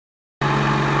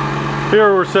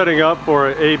Here we're setting up for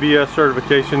an ABS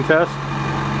certification test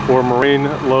for marine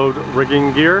load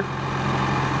rigging gear.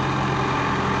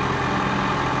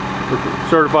 The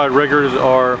certified riggers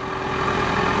are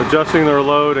adjusting their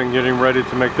load and getting ready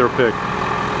to make their pick.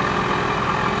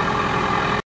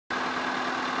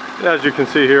 As you can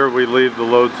see here, we leave the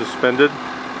load suspended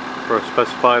for a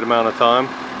specified amount of time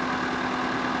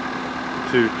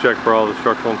to check for all the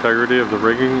structural integrity of the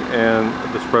rigging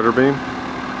and the spreader beam.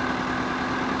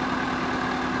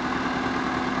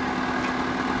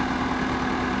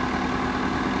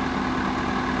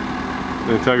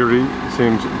 The integrity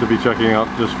seems to be checking out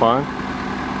just fine.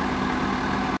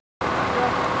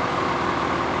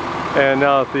 And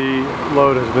now that the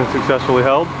load has been successfully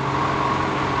held,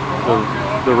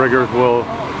 the riggers will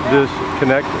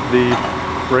disconnect the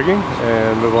rigging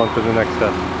and move on to the next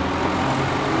step.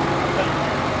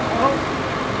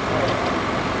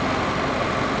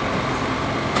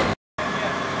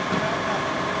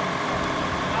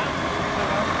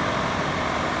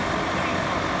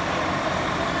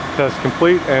 Test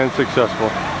complete and successful.